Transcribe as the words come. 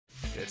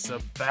It's a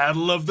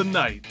battle of the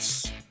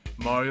knights.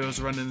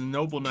 Mario's running the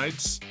Noble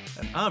Knights,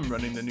 and I'm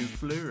running the new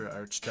Fleur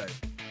archetype.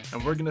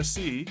 And we're gonna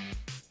see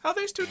how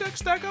these two decks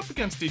stack up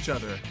against each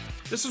other.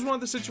 This is one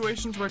of the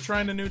situations where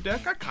trying a new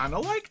deck, I kinda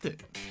liked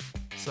it.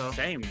 So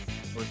Same.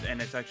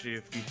 And it's actually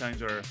a few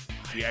times where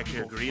we actually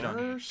agreed on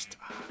it. it.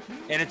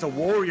 And it's a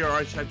warrior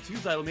archetype too,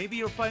 Xylo. Maybe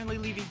you're finally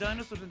leaving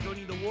dinosaurs and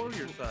joining the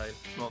warrior side.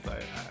 Well, I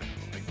don't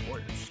think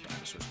warriors,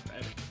 dinosaurs are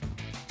better.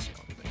 That's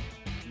the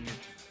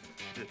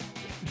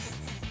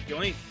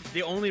only thing.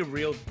 The only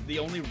real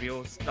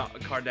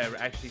card that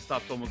actually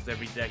stops almost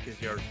every deck is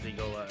your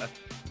single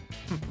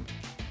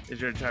is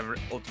your Driver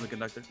Ultimate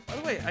Conductor. By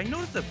the way, I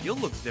noticed the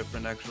field looks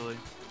different actually.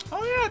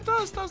 Oh yeah, it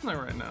does, doesn't it,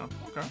 right now?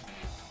 Okay.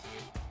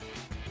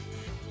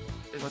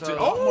 It's,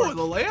 oh,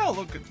 the layout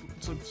looks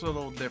a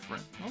little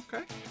different.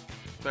 Okay,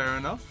 fair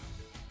enough.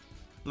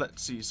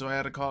 Let's see, so I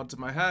add a card to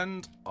my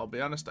hand. I'll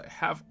be honest, I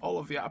have all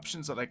of the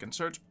options that I can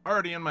search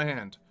already in my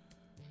hand.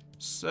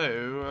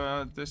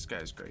 So, this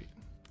guy's great.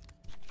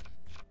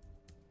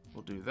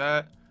 We'll do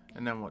that,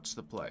 and then what's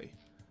the play?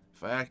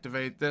 If I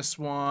activate this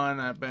one,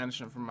 I banish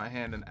it from my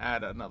hand and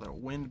add another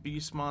Wind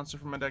Beast monster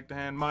from my deck to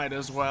hand. Might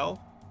as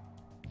well.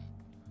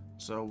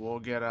 So we'll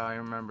get, I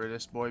remember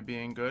this boy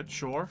being good,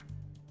 sure.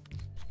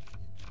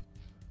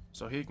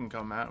 So he can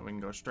come out, we can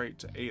go straight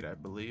to 8, I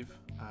believe.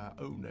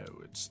 Oh no,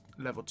 it's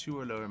level 2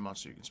 or lower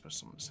monster you can special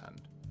summon his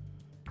hand.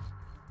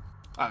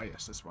 Ah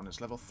yes, this one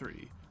is level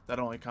 3. That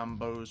only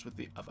combos with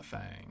the other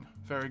thing.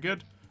 Very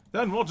good.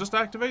 Then we'll just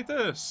activate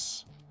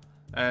this.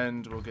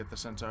 And we'll get the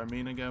Centaur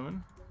Mina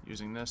going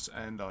using this,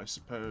 and I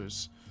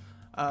suppose,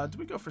 do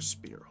we go for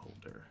Spear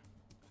Holder?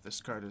 If this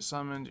card is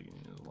summoned, you can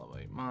use a level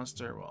 8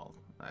 monster. Well,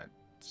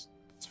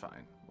 it's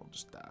fine. We'll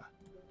just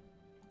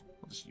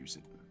use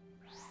it.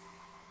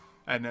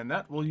 And then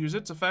that will use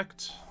its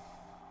effect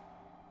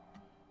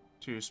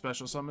to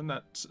special summon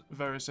that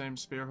very same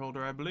Spear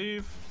Holder, I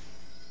believe.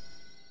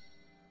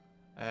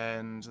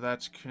 And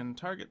that can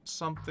target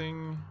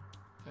something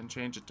and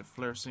change it to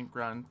Fleur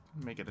Synchron,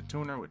 make it a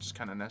tuner, which is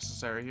kind of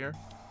necessary here.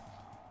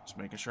 Just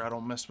making sure I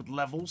don't mess with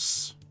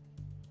levels.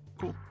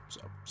 Cool.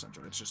 So,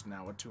 essentially, it's just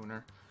now a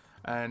tuner.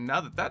 And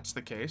now that that's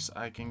the case,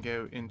 I can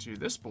go into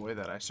this boy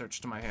that I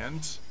searched to my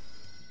hand.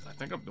 I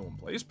think I'm doing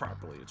plays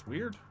properly. It's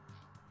weird.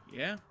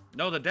 Yeah.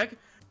 No, the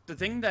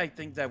thing that I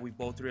think that we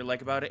both really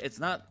like about it, it's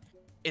not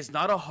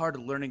a hard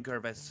learning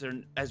curve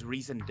as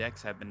recent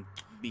decks have been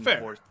being Fair.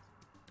 forced.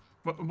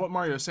 What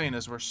Mario's saying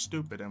is we're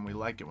stupid and we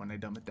like it when they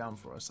dumb it down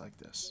for us like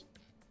this.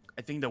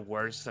 I think the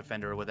worst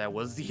offender with that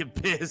was the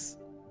Abyss.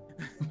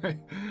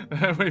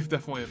 We've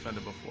definitely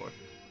offended before.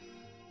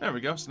 There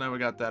we go. So now we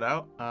got that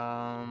out.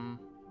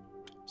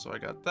 So I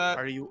got that.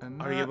 Are you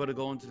able to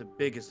go into the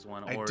biggest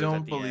one? I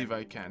don't believe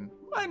I can.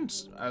 And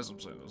as I'm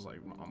saying, it was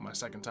like my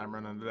second time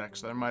running the deck,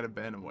 so there might have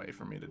been a way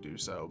for me to do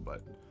so.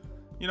 But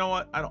you know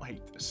what? I don't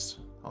hate this.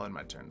 I'll end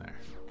my turn there.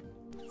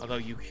 Although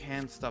you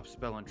can stop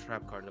spell and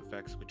trap card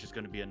effects, which is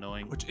going to be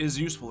annoying. Which is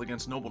useful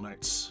against Noble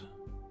Knights.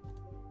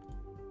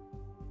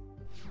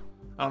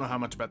 I don't know how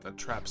much about the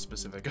trap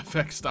specific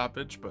effect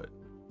stoppage, but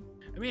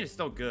I mean, it's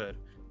still good.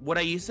 What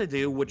I used to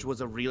do, which was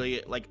a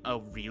really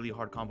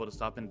hard combo to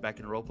stop back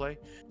in roleplay,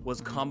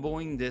 was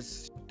comboing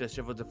the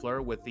Chevalier de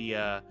Fleur with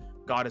the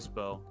Goddess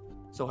Bow.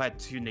 So I had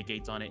 2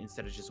 negates on it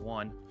instead of just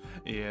 1.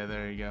 Yeah,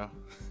 there you go.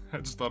 I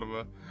just thought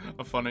of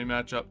a funny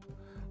matchup.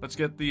 Let's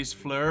get these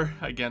Fleur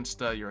against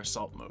your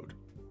assault mode.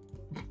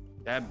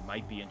 That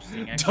might be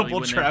interesting. Actually,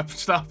 Double trap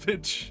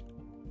stoppage.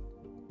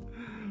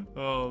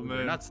 Oh man.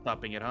 You're not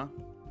stopping it, huh?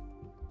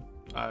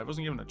 I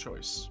wasn't given a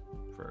choice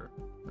for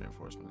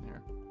reinforcement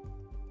here.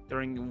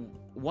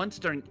 Once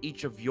during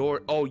each of your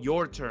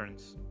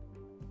turns.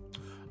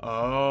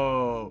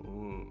 Oh.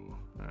 Ooh.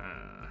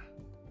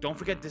 Don't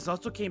forget, this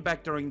also came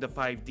back during the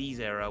 5Ds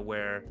era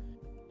where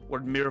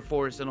Mirror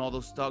Force and all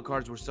those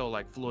cards were still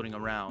like floating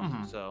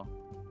around. So.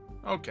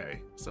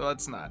 Okay, so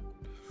that's not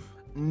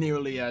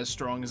nearly as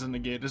strong as a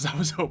negate as I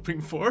was hoping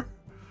for.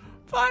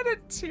 But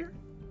it's here,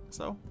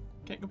 so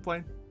can't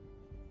complain.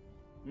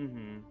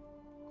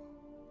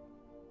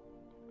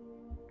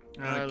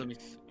 Let me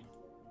see.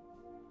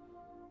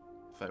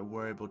 If I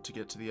were able to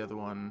get to the other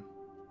one,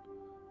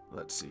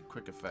 let's see,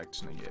 quick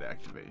effect, negate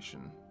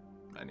activation,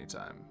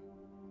 anytime.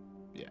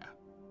 Yeah.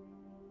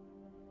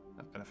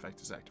 That effect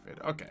is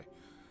activated. Okay,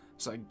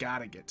 so I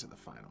gotta get to the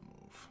final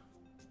move.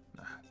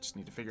 I just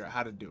need to figure out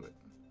how to do it.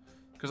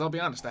 Because I'll be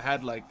honest, I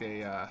had like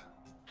a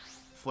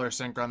Fleur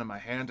Synchron in my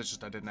hand, it's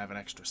just I didn't have an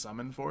extra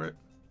summon for it.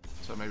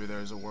 So maybe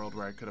there's a world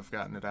where I could have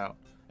gotten it out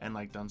and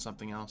like done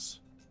something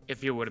else.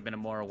 If you would have been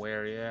more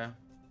aware, yeah.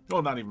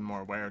 Well, not even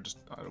more aware, just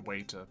a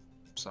way to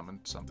summon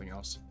something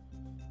else.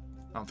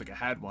 I don't think I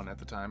had one at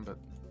the time, but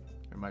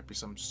there might be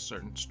some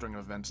certain string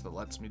of events that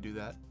lets me do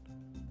that.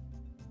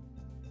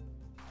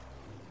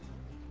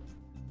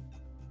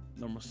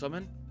 Normal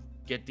summon.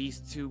 Get these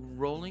 2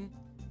 rolling.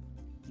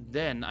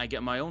 Then I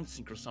get my own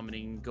synchro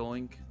summoning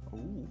going.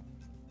 Ooh,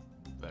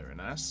 very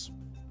nice.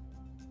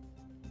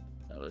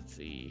 Now let's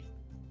see.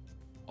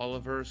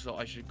 Oliver, so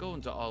I should go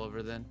into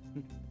Oliver then.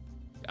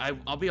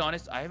 I'll be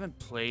honest. I haven't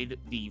played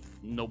the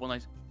Noble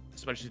Knights,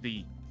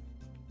 especially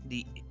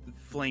the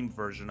flame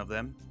version of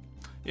them.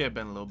 Yeah,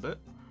 been a little bit.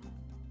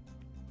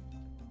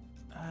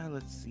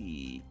 Let's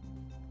see.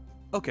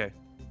 Okay,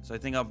 so I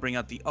think I'll bring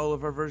out the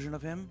Oliver version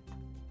of him,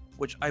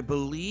 which I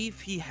believe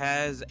he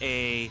has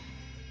a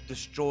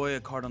destroy a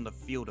card on the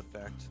field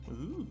effect.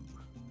 Ooh.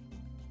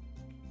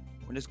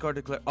 When this card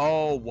declares,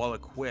 oh, while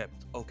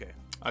equipped. Okay.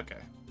 Okay.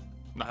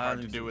 Not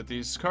hard to do with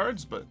these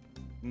cards, but.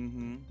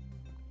 Mm-hmm.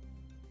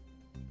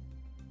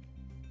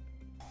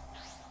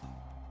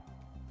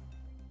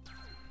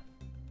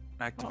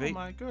 Activate. Oh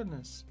my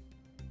goodness.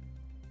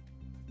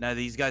 Now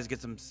these guys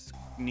get some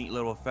neat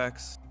little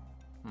effects.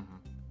 Mm-hmm.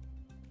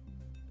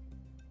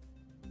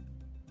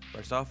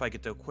 First off, I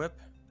get to equip.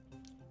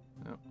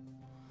 Yep.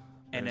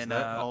 And There's then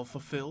that all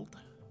fulfilled.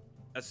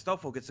 a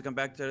Stealthful gets to come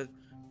back to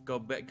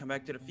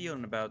the field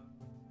in about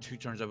 2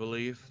 turns, I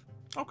believe.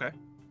 Okay.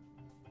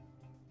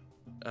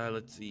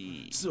 Let's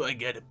see. So I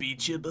gotta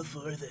beat you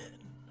before then.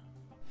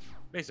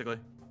 Basically.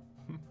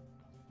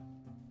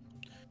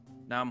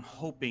 Now I'm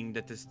hoping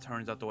that this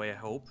turns out the way I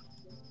hope.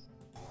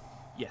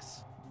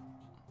 Yes.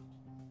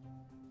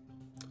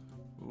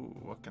 Ooh,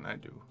 what can I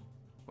do?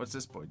 What's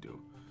this boy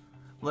do?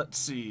 Let's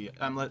see.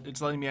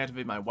 It's letting me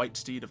activate my White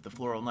Steed of the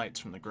Floral Knights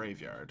from the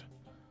graveyard.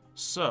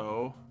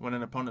 So, when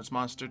an opponent's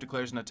monster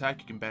declares an attack,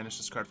 you can banish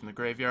this card from the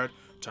graveyard,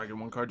 target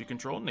one card you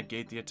control,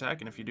 negate the attack,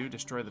 and if you do,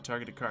 destroy the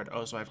targeted card.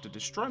 Oh, so I have to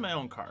destroy my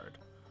own card.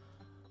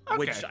 Okay.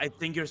 Which I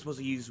think you're supposed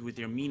to use with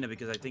your Mina,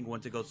 because I think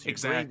once it goes to your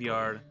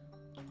graveyard...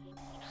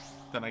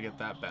 Then I get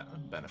that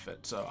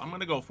benefit. So, I'm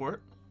gonna go for it.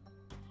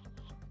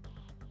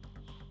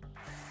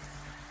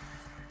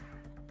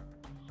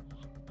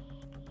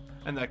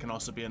 And that can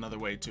also be another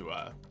way to,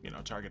 you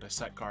know, target a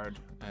set card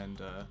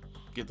and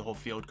get the whole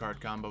field card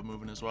combo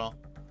moving as well.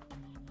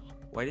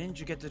 Why didn't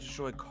you get to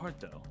destroy a card,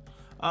 though?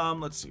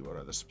 Let's see, what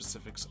are the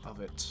specifics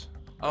of it?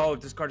 Oh,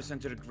 this card is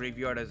sent to the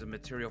graveyard as a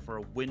material for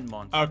a wind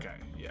monster. Okay,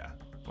 yeah.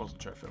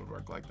 Wasn't sure if it would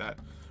work like that.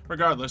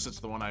 Regardless, it's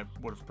the one I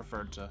would have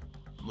preferred to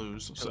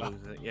lose, so.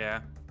 Lose it,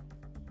 yeah.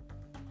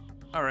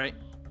 Alright.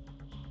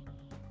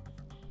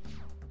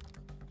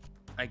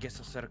 I guess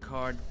I'll set a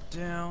card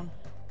down.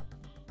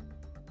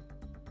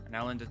 And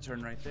I'll end the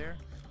turn right there.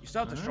 You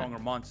still have the stronger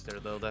monster,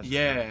 though. That's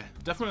yeah,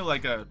 definitely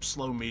like a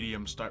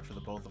slow-medium start for the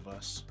both of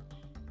us.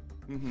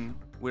 Mm-hmm.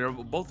 We were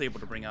both able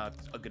to bring out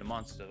a good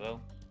monster, though.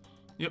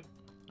 Yep.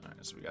 Alright,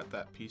 so we got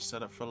that piece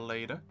set up for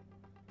later.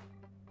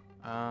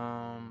 That's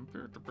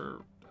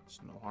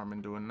no harm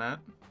in doing that.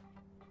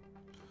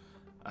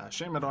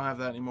 Shame I don't have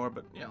that anymore,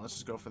 but yeah, let's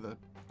just go for the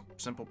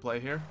simple play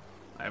here.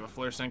 I have a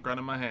Fleur Synchron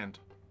in my hand.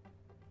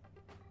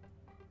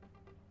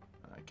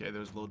 Okay,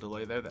 there's a little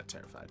delay there. That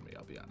terrified me,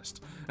 I'll be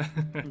honest.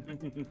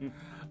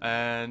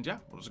 And yeah,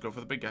 we'll just go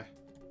for the big guy.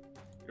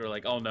 You're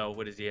like, oh no,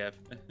 what does he have?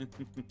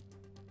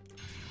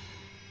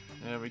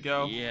 There we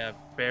go. Yeah,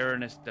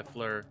 Baroness de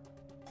Fleur.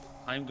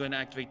 I'm going to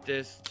activate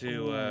this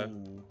to...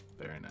 Ooh,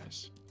 very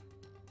nice.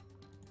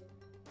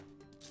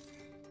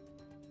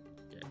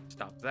 Yeah,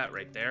 stop that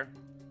right there.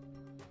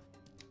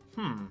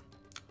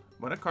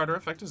 When a card or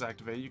effect is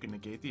activated, you can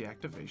negate the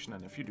activation,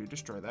 and if you do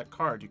destroy that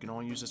card, you can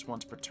only use this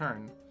once per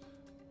turn,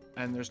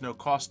 and there's no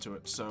cost to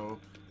it. So,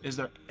 is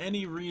there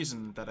any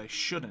reason that I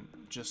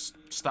shouldn't just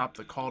stop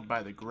the Called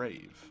by the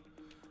Grave?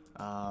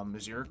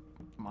 Is your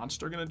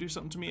monster going to do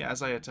something to me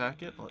as I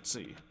attack it? Let's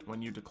see.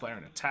 When you declare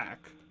an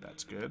attack,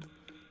 that's good.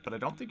 But I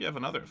don't think you have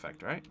another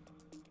effect, right?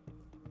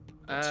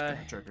 That's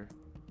gonna trigger.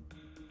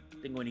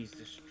 I think when he's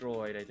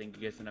destroyed, I think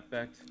he gets an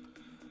effect.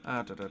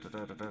 I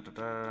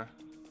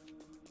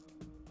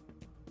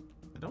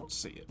don't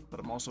see it, but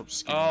I'm also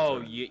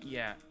skimming through it.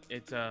 Yeah.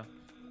 It's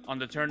on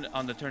the turn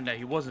that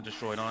he wasn't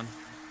destroyed on.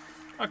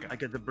 Okay. I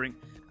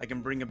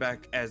can bring it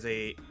back to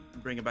the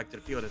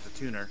field as a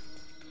tuner.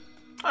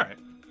 All right.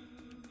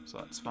 So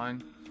that's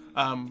fine.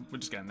 We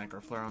just got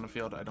Necro Flare on the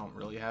field. I don't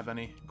really have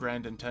any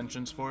grand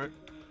intentions for it,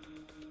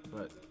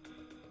 but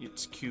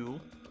it's cool.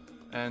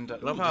 And I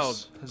love how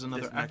this has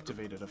another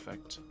activated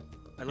effect.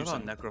 I love how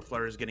Necro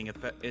Flare is getting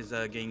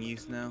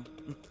used now.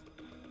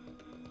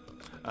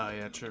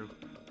 Yeah, true.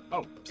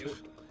 Oh,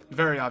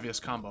 very obvious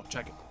combo.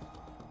 Check it.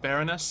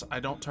 Baroness, I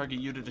don't target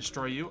you to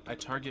destroy you. I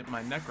target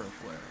my Necro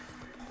Flare.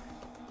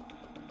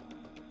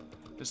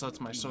 This lets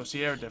my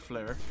Sorcière de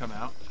Fleur come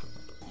out.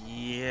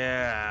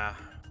 Yeah.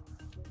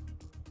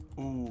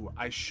 Ooh,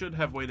 I should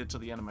have waited till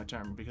the end of my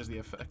turn because the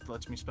effect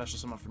lets me special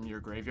summon from your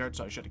graveyard,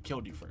 so I should have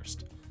killed you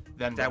first.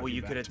 Then that way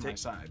you could have taken my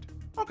side.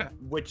 Okay.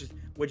 Which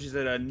is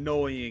an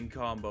annoying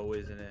combo,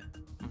 isn't it?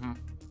 Mm-hmm.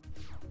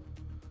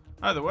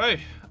 Either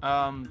way,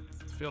 the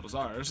field is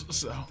ours,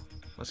 so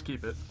let's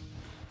keep it.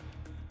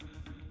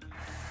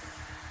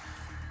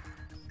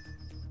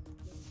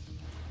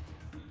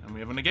 And we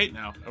have a negate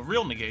now, a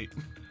real negate.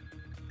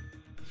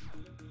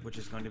 Which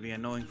is going to be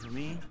annoying for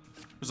me.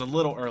 It was a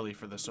little early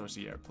for the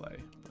Sorcière play,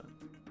 but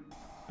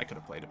I could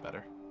have played it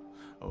better.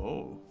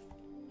 Oh.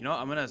 You know,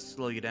 I'm gonna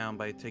slow you down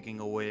by taking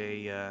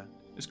away.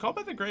 Is Called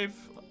by the Grave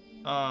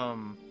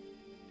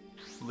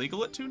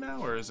legal at 2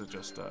 now, or is it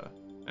just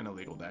an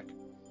illegal deck?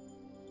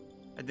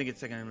 I think it's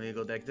second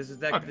legal deck. This is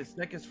deck. Okay. This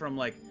deck is from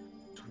like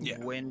Yeah.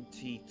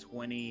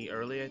 2020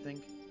 early, I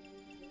think.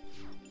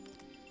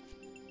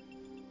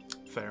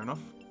 Fair enough.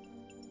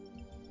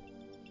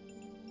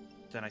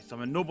 Then I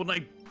summon Noble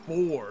Knight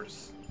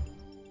Boars.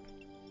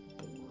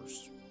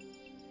 Boars.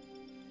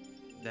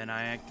 Then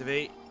I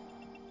activate.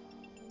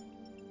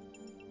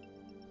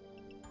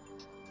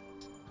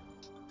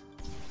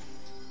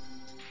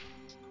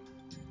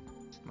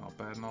 Not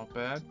bad, not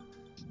bad.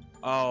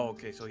 Oh,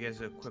 okay. So he has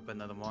to equip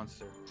another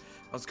monster.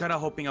 I was kind of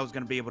hoping I was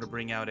gonna be able to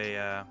bring out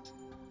a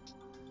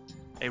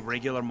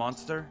regular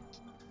monster.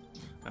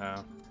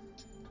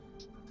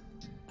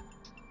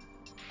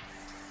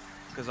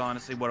 Because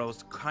honestly, what I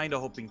was kind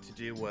of hoping to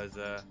do was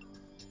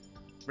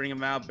bring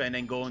him out and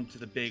then go into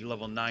the big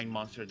level 9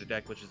 monster of the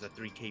deck, which is a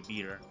 3k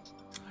beater.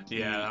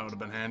 Yeah, that would have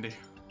been handy.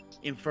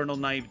 Infernal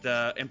Knight,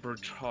 Emperor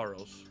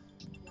Charles.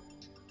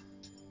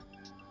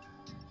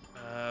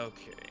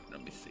 Okay,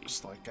 let me see.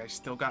 It's like I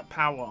still got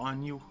power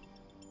on you.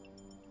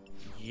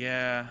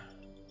 Yeah,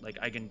 like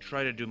I can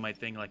try to do my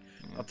thing. Like,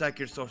 I'll attack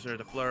your sorcerer,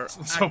 the Fleur.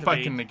 So if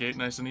I can negate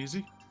nice and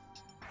easy.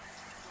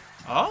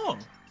 Oh.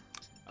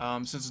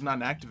 Since it's not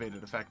an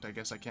activated effect, I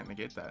guess I can't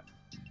negate that.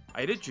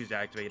 I did choose to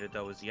activate it,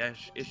 though, was the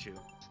issue.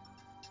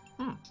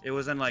 Hmm. It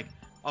wasn't like,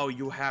 oh,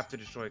 you have to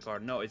destroy a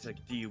card. No, it's like,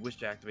 do you wish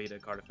to activate a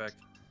card effect?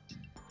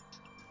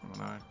 When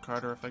a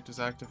card or effect is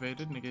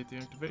activated, negate the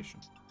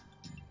activation.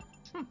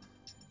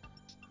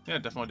 Yeah,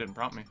 it definitely didn't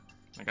prompt me.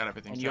 I got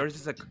everything. And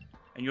checked.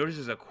 yours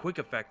is a quick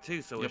effect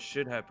too, so Yep. it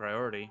should have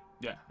priority.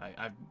 Yeah,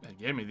 it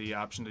gave me the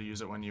option to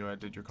use it when you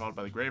did your Called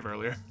by the Grave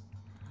earlier.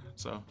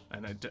 So,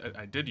 and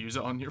I did use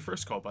it on your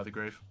first Called by the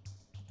Grave.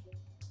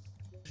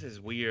 This is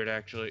weird,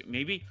 actually.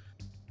 Maybe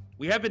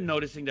we have been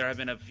noticing there have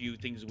been a few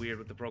things weird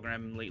with the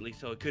program lately,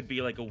 so it could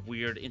be like a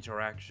weird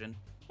interaction.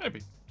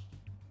 Maybe.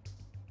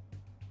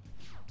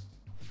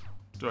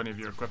 Do any of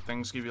your equipped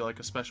things give you like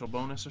a special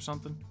bonus or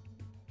something?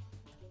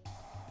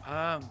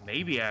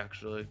 Maybe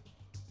actually.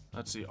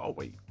 Let's see. Oh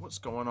wait, what's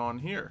going on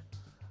here?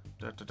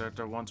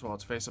 Once while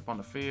it's face up on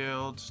the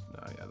field.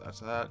 Yeah, that's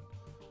that.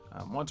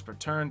 Once per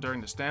turn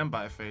during the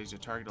standby phase, you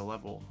target a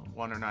level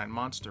 1 or 9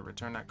 monster.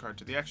 Return that card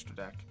to the extra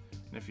deck,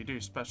 and if you do,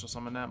 special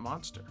summon that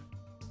monster.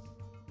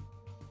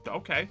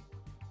 Okay.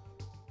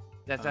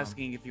 That's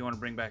asking if you want to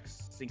bring back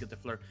Sink of the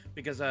Fleur,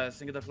 because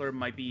Sink of the Fleur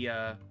might be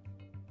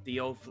the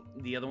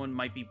other one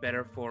might be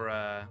better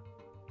for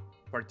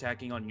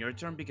attacking on your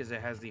turn because it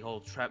has the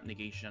whole trap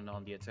negation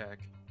on the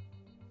attack.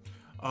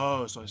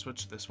 Oh, so I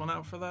switched this one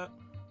out for that?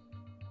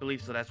 I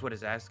believe so. That's what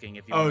it's asking.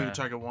 If you Oh, wanna... you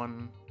target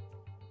one.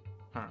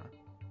 Huh.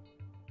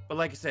 But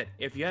like I said,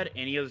 if you had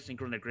any other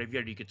synchro in the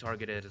graveyard, you could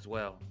target it as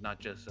well, not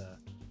just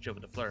Joe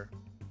with the Fleur.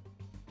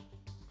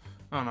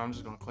 Oh no, I'm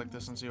just gonna click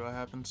this and see what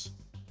happens.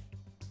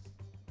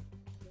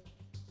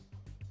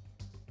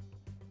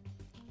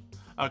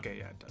 Okay,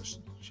 yeah, it does.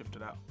 Shift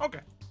it out.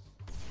 Okay.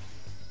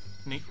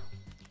 Neat.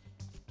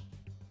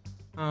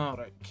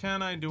 Alright,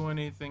 can I do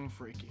anything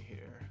freaky here?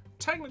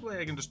 Technically,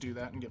 I can just do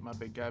that and get my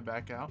big guy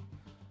back out.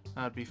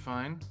 That'd be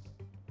fine.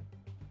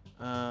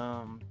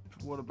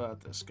 What about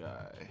this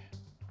guy?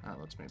 That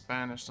lets me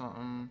banish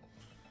something.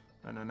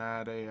 And then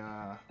add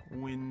a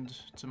wind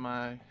to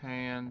my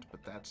hand,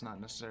 but that's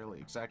not necessarily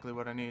exactly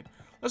what I need.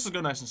 Let's just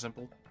go nice and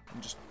simple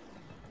and just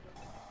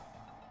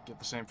get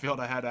the same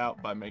field I had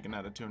out by making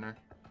that a tuner.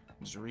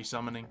 Just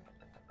resummoning.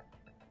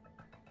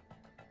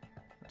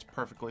 That's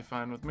perfectly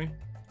fine with me.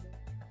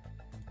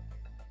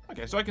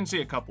 Okay, so I can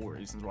see a couple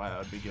reasons why that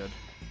would be good.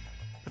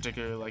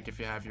 Particularly like if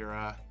you have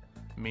your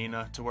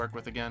Mina to work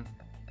with again.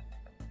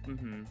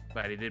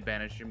 But I did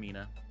banish your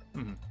Mina.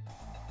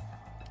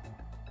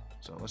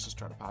 So let's just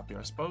try to pop you,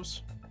 I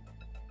suppose.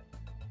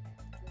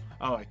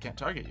 Oh, I can't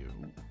target you.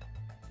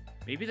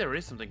 Maybe there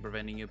is something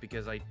preventing you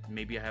because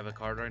maybe I have a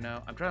card right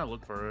now. I'm trying to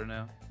look for her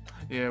now.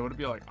 Yeah, would it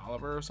be like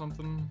Oliver or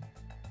something?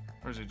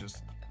 Or is he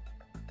just...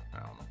 I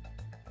don't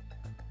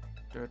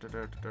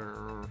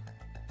know.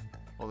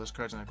 Well, this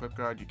card's an equip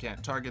card. You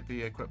can't target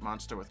the equipped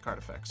monster with card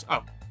effects.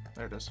 Oh,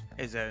 there it is.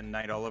 Is that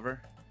Knight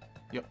Oliver?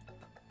 Yep.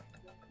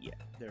 Yeah,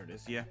 there it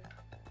is, yeah.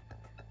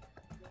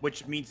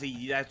 Which means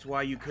that's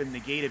why you couldn't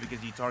negate it,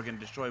 because you target and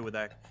destroy with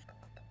that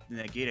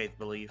negate, I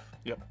believe.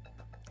 Yep.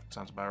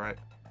 Sounds about right.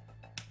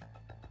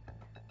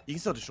 You can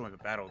still destroy him in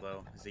battle,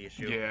 though, is the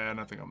issue. Yeah,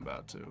 and I think I'm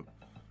about to.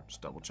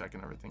 Just double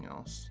checking everything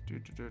else.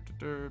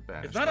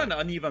 It's not an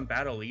uneven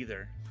battle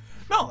either.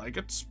 No, like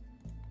it's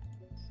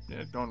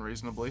going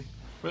reasonably.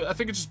 But I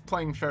think it's just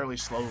playing fairly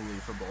slowly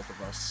for both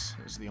of us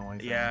is the only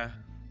thing. Yeah.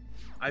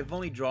 I've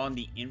only drawn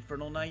the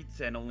Infernal Knights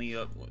and only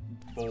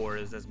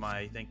Boars as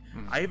my thing.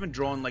 I haven't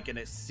drawn like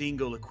a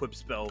single equip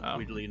spell,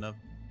 weirdly enough.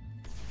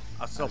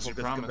 I'll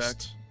self-focus come back.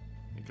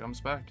 He comes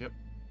back, yep.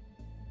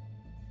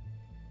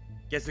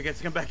 Guess it gets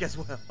to come back as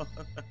well.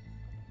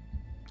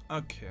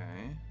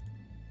 Okay.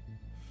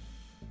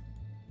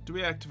 Do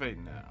we activate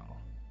now?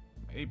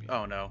 Maybe.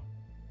 Oh no.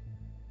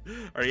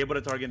 Are you able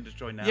to target and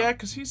destroy now? Yeah,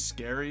 because he's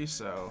scary,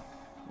 so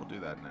we'll do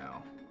that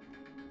now.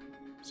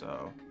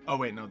 So, oh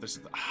wait, no, this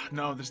is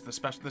the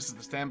special. This is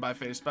the standby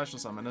phase special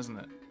summon, isn't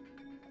it?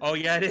 Oh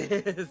yeah, it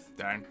is.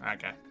 Darn.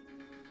 Okay.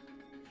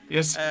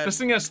 Yes, this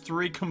thing has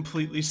 3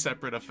 completely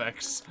separate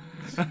effects.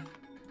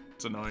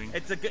 It's annoying.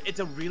 It's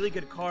a really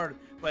good card,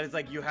 but it's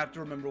like you have to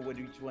remember what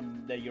each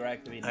one that you're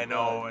activating. I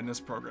know, and this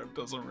program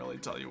doesn't really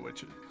tell you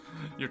which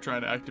you're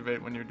trying to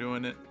activate when you're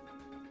doing it.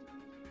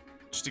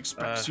 Just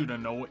expects you to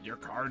know what your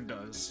card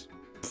does.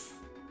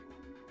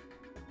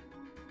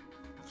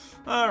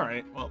 All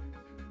right, well,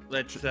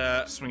 let's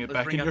swing it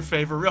back in your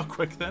favor real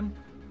quick then.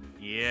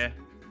 Yeah.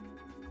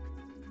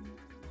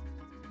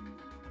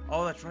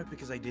 Oh, that's right,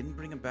 because I didn't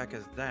bring him back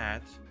as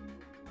that.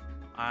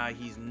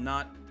 He's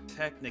not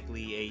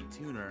technically a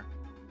tuner.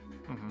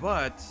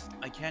 But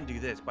I can do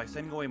this by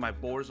sending away my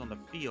boars on the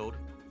field.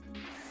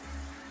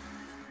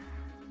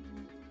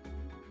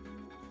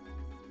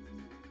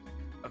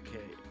 Okay,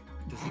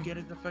 does he get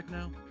his effect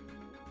now?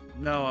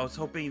 No, I was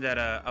hoping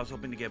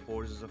to get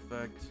boars'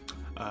 effect.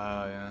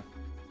 Yeah.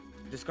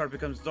 This card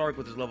becomes dark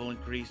with his level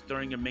increase.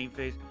 During your main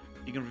phase,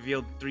 you can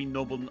reveal 3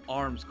 noble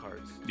arms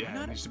cards.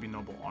 Yeah, it needs to be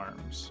noble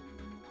arms,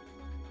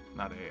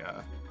 not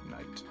a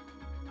knight.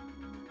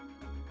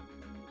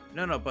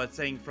 No, but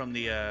saying from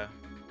the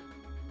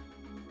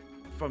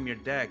from your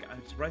deck.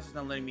 I'm surprised it's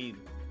not letting me,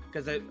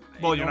 because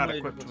well, you're not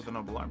equipped with a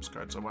noble arms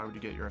card, so why would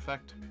you get your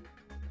effect?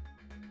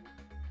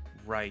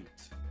 Right.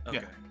 Okay.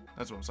 Yeah,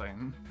 that's what I'm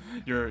saying.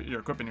 You're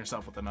equipping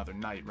yourself with another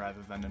knight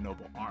rather than a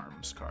noble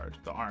arms card.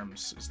 The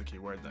arms is the key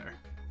word there.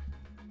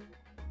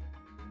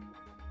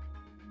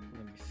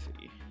 Let me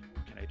see.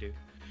 What can I do?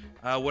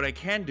 What I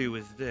can do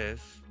is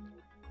this.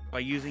 By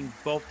using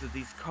both of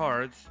these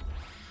cards,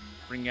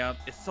 bring out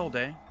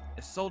Isolde.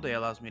 Isolde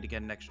allows me to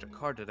get an extra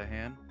card to the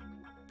hand.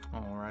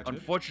 Alright.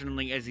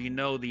 Unfortunately, as you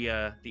know,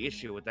 the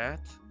issue with that,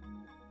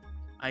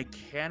 I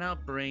cannot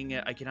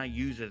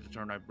use it the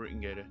turn I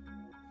bring it to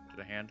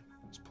the hand.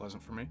 It's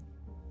pleasant for me.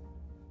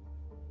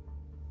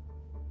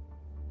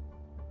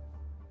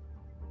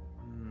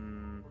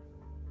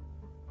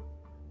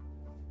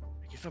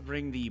 I guess I'll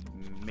bring the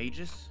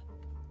mages.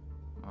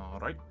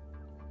 Alright.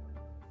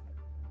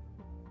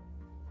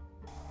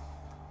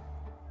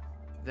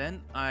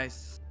 Then I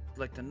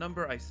select a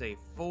number, I say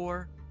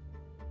 4,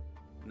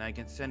 and I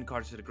can send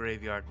cards to the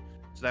graveyard.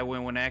 So that way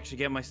when I actually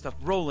get my stuff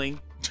rolling...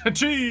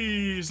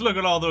 Jeez, look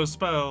at all those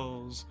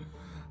spells!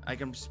 I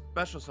can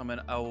special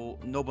summon a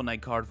Noble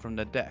Knight card from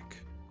the deck.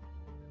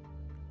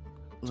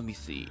 Let me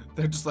see.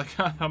 They're just like,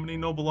 how many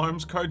Noble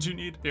Arms cards you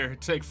need? Here,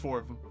 take 4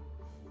 of them.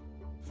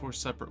 4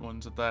 separate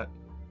ones at that.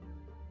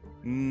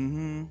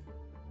 Mm-hmm.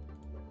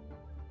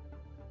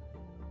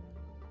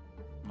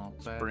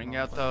 Not bad. Bring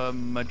out the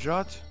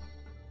Majot.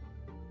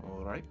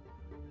 Alright.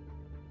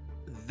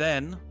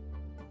 Then,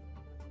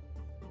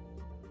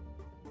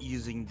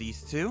 using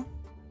these 2.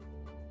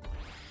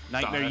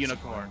 Nightmare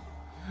Unicorn.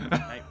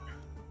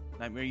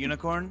 Nightmare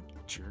Unicorn.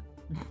 Sure.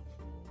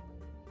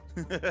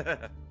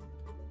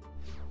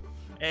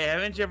 Hey,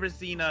 haven't you ever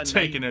seen a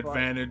taking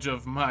advantage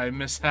of my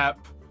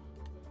mishap?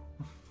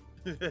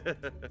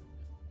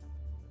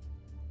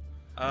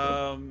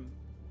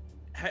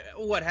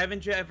 What?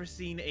 Haven't you ever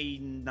seen a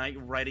knight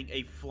riding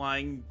a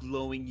flying,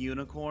 glowing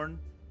unicorn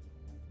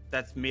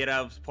that's made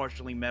out of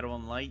partially metal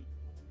and light?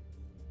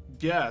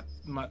 Yeah,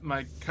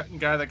 my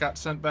guy that got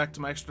sent back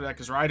to my extra deck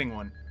is riding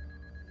one.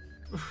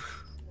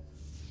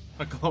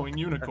 A glowing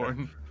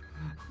unicorn.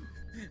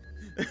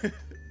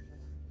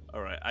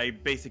 All right, I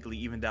basically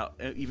evened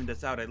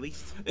this out at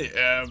least.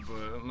 Yeah,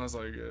 but I was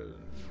like,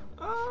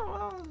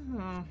 oh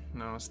well,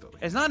 no, still.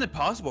 It's not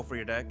impossible for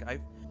your deck.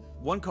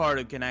 One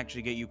card can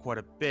actually get you quite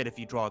a bit if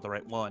you draw the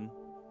right one.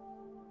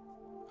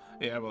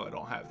 Yeah, well, I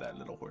don't have that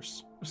little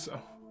horse,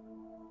 so.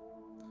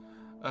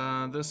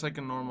 This I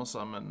can normal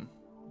summon,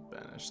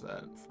 banish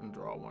that, and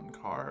draw 1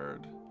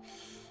 card,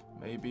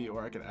 maybe,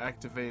 or I could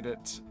activate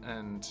it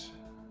and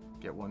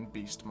get 1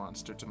 beast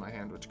monster to my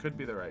hand, which could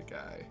be the right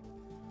guy.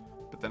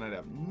 But then I'd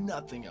have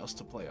nothing else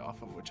to play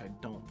off of, which I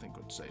don't think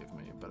would save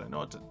me. But I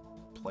know it's a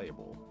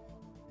playable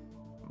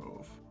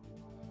move.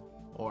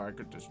 Or I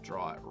could just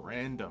draw at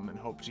random and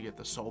hope to get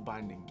the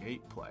Soulbinding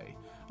Gate play.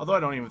 Although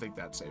I don't even think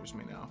that saves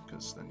me now,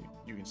 because then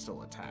you can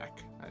still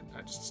attack.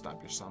 I just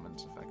stop your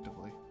summons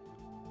effectively.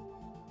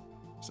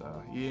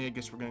 So, yeah, I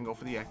guess we're going to go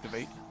for the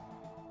activate.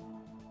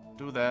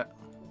 Do that.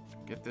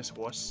 Get this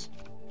horse.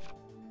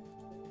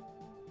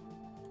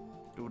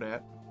 Do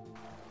that.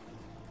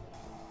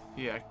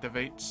 He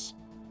activates.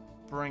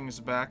 Brings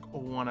back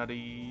 1 of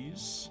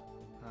these.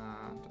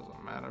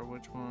 Doesn't matter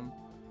which one.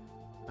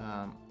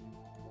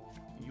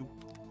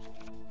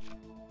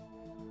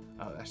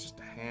 Oh, that's just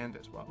a hand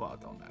as well. Well,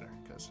 it don't matter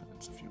because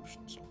it's a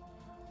fusion. So,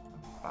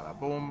 bada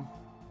boom.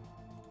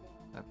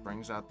 That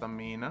brings out the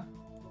Mina.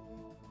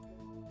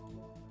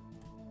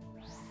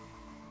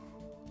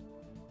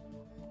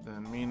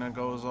 Then Mina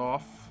goes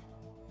off.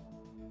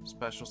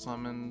 Special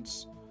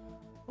summons.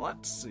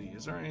 Let's see.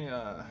 Is there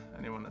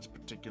anyone that's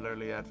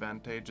particularly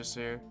advantageous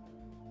here?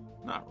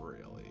 Not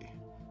really.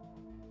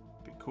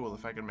 Be cool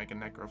if I could make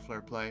a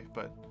Fleur play,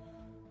 but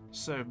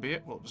so be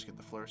it. We'll just get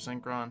the Fleur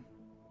Synchron,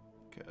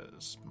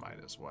 because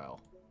might as well.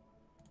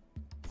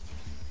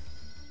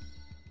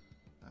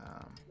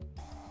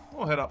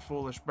 we'll hit up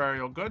Foolish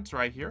Burial Goods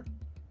right here.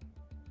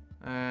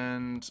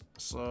 And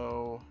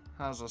so,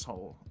 how's this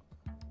whole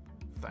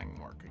thing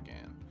work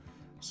again?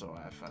 So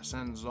if I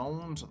send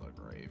Zone to the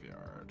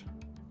graveyard,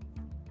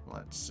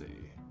 let's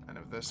see. And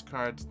if this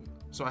card,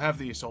 so I have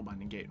the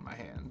Soulbinding Gate in my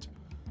hand.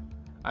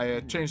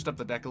 I changed up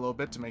the deck a little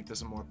bit to make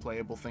this a more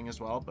playable thing as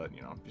well, but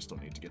you know, you still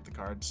need to get the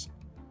cards.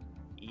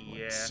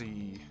 Yeah. Let's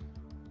see.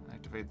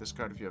 Activate this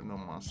card if you have no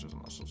monsters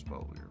unless it's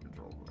spell your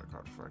control with a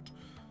card effect,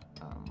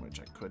 which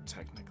I could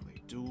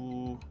technically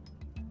do,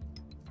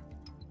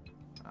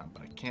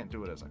 but I can't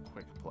do it as a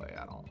quick play,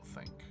 I don't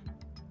think.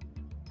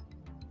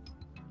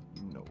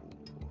 No.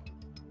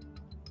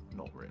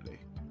 Not really.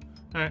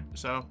 Alright,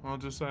 so I'll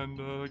just send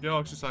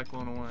Galaxy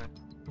Cyclone away.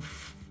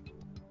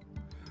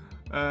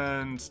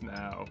 And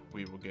now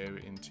we will go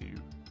into...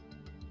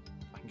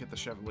 I can get the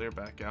Chevalier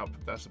back out,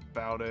 but that's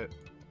about it.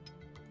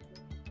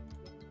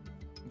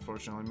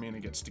 Unfortunately, Mina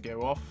gets to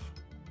go off.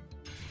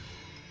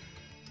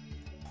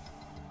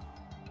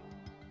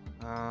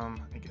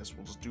 I guess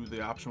we'll just do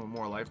the option with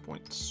more life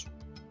points.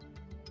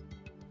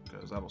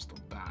 Because that'll still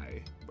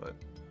die, but...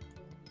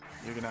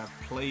 You're gonna have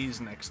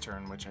plays next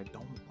turn, which I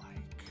don't like.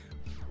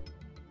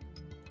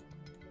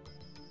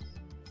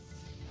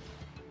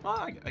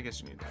 Well, I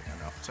guess you need that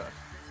enough to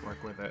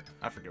work with it.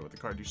 I forget what the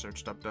card you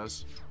searched up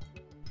does.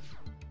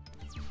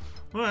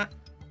 Alright.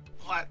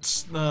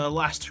 That's the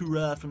last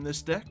hurrah from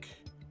this deck.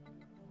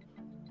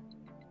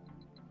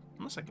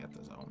 Unless I get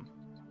the Zone.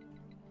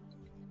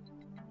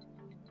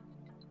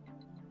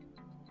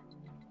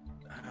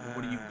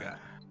 What do you got?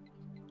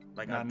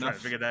 Like, Not I'm enough. trying to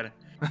figure that.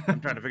 I'm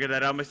trying to figure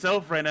that out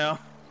myself right now.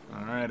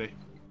 Alrighty.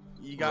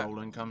 You got.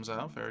 Roland comes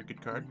out. Very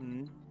good card.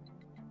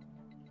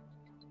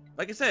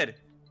 Like I said,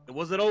 it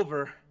wasn't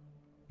over.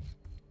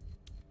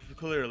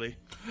 Clearly.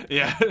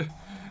 Yeah.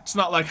 It's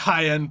not like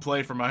high-end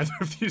play from either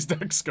of these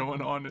decks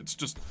going on. It's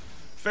just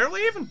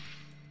fairly even.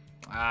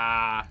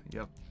 Ah,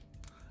 yep.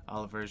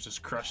 Oliver's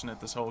just crushing it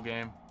this whole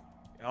game.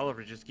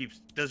 Oliver just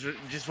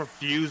just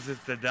refuses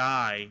to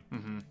die.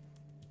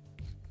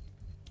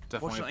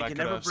 Definitely, if I could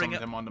have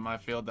summoned him onto my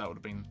field, that would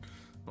have been,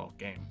 well,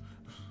 game.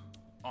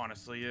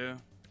 Honestly, yeah.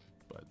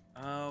 But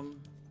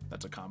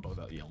that's a combo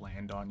that you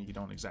land on. You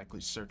don't exactly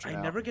search it I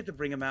out. never get to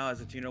bring him out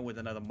as a tuner with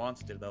another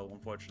monster, though,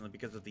 unfortunately,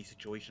 because of the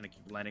situation I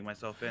keep landing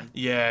myself in.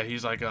 Yeah,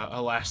 he's like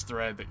a last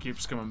thread that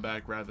keeps coming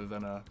back rather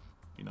than a,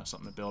 you know,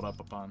 something to build up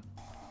upon.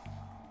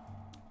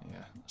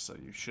 Yeah, so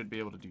you should be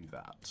able to do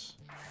that.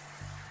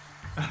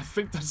 I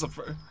think that's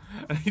the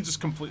and he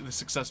just completely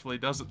successfully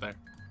does it there.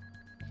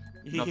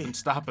 Nothing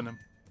stopping him.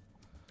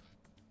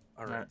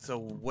 Alright, so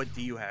what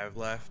do you have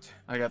left?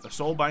 I got the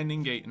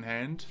Soulbinding Gate in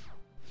hand.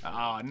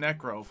 Ah,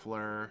 Necro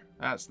Fleur.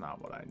 That's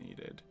not what I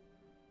needed.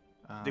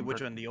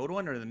 Which one, the old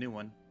one or the new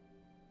one?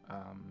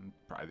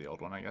 Probably the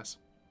old one, I guess.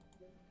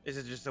 Is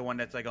it just the one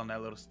that's like on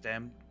that little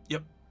stem?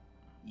 Yep.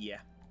 Yeah.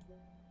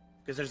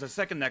 Because there's a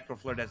second Necro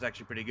Fleur that's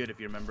actually pretty good if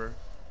you remember.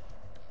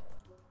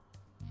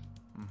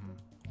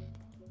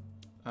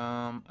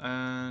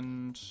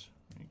 And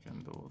we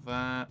can do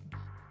that.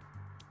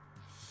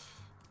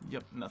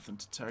 Yep, nothing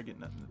to target,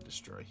 nothing to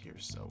destroy here,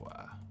 so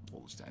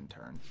we'll just end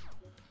turn.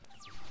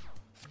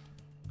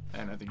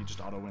 And I think you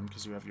just auto-win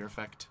because you have your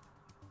effect.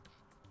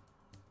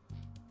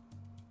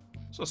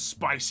 It's a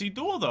spicy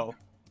duel, though.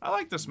 I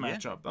like this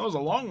matchup. That was a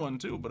long one,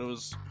 too, but it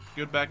was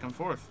good back and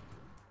forth.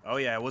 Oh,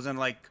 yeah, it wasn't,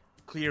 like,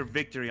 clear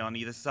victory on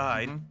either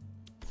side.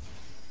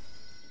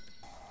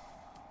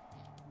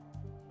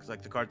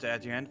 Select the card to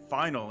add to your hand.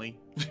 Finally.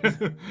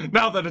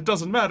 Now that it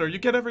doesn't matter, you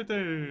get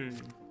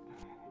everything.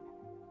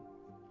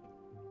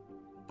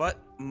 But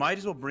might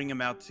as well bring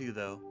him out too,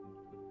 though.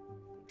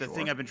 The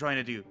thing I've been trying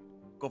to do.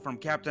 Go from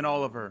Captain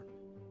Oliver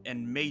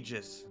and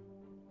Magus.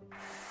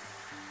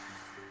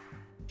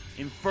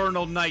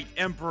 Infernal Knight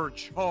Emperor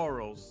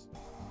Charles.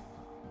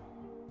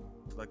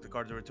 Select the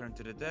card to return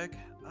to the deck.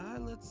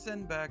 Let's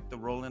send back the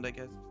Roland, I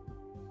guess.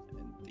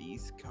 And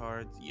these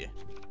cards, yeah.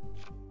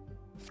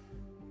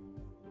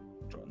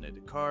 Draw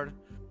another card.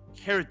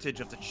 Heritage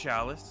of the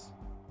Chalice.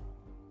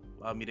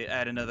 Allow me to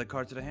add another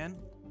card to the hand.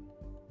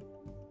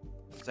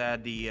 Let's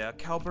add the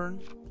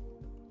Calburn.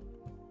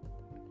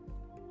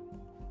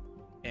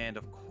 And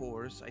of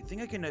course, I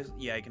think I can,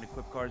 I can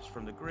equip cards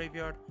from the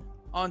graveyard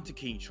onto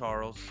King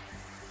Charles,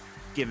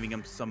 giving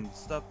him some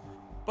stuff.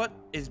 But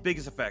his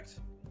biggest effect,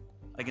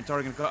 I can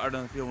target a card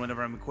on the field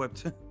whenever I'm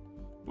equipped.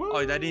 Oh,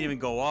 that didn't even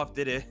go off,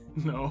 did it?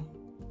 No.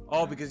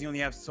 Oh, because you only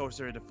have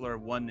Sorcerer de Fleur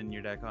 1 in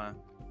your deck, huh?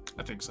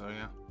 I think so,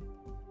 yeah.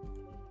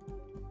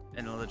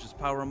 And then let's just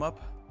power him up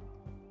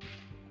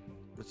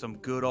with some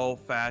good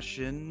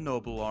old-fashioned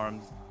Noble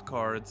Arms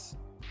cards.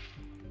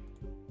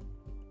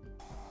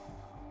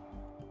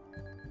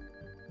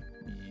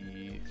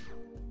 Yeah.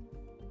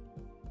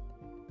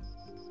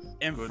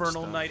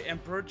 Infernal Knight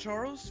Emperor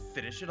Charles,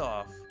 finish it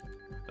off.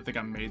 I think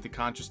I made the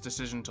conscious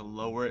decision to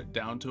lower it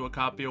down to a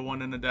copy of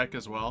one in the deck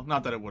as well.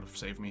 Not that it would have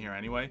saved me here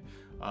anyway,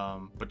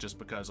 but just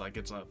because like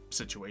it's a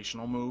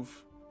situational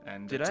move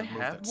and it's a move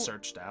that's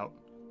searched out.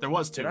 There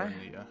was two in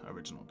the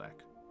original deck.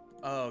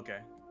 Oh, okay.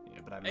 Yeah,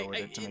 but I lowered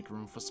it to make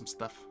room for some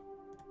stuff.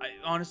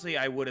 Honestly,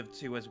 I would have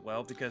too as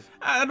well, because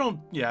I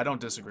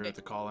don't disagree with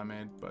the call I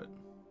made, but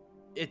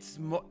it's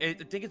more. I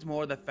think it's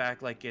more the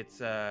fact like it's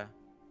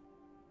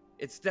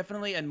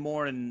definitely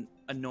an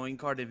annoying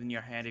card in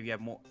your hand if you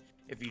have more,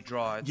 if you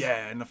draw it.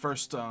 yeah, and the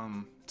first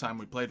time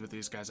we played with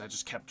these guys, I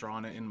just kept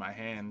drawing it in my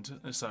hand,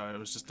 so it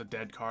was just a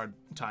dead card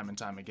time and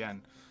time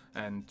again.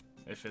 And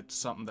if it's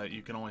something that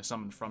you can only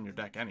summon from your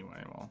deck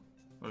anyway, well,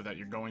 or that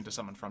you're going to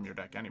summon from your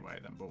deck anyway,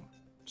 then boom,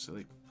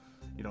 sleep.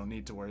 You don't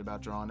need to worry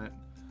about drawing it.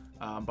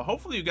 But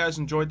hopefully you guys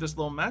enjoyed this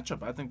little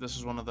matchup. I think this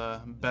is one of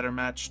the better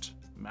matched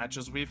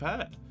matches we've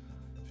had.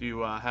 If you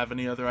have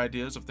any other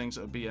ideas of things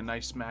that would be a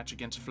nice match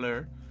against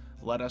Fleur,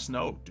 let us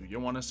know. Do you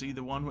want to see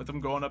the one with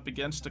them going up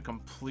against a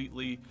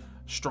completely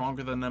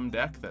stronger than them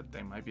deck that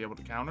they might be able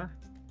to counter?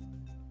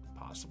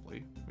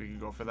 Possibly. We could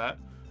go for that.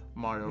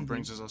 Mario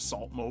brings his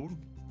assault mode.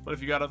 But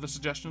if you got other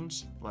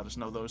suggestions, let us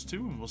know those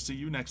too, and we'll see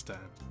you next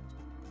time.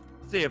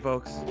 See ya,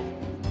 folks.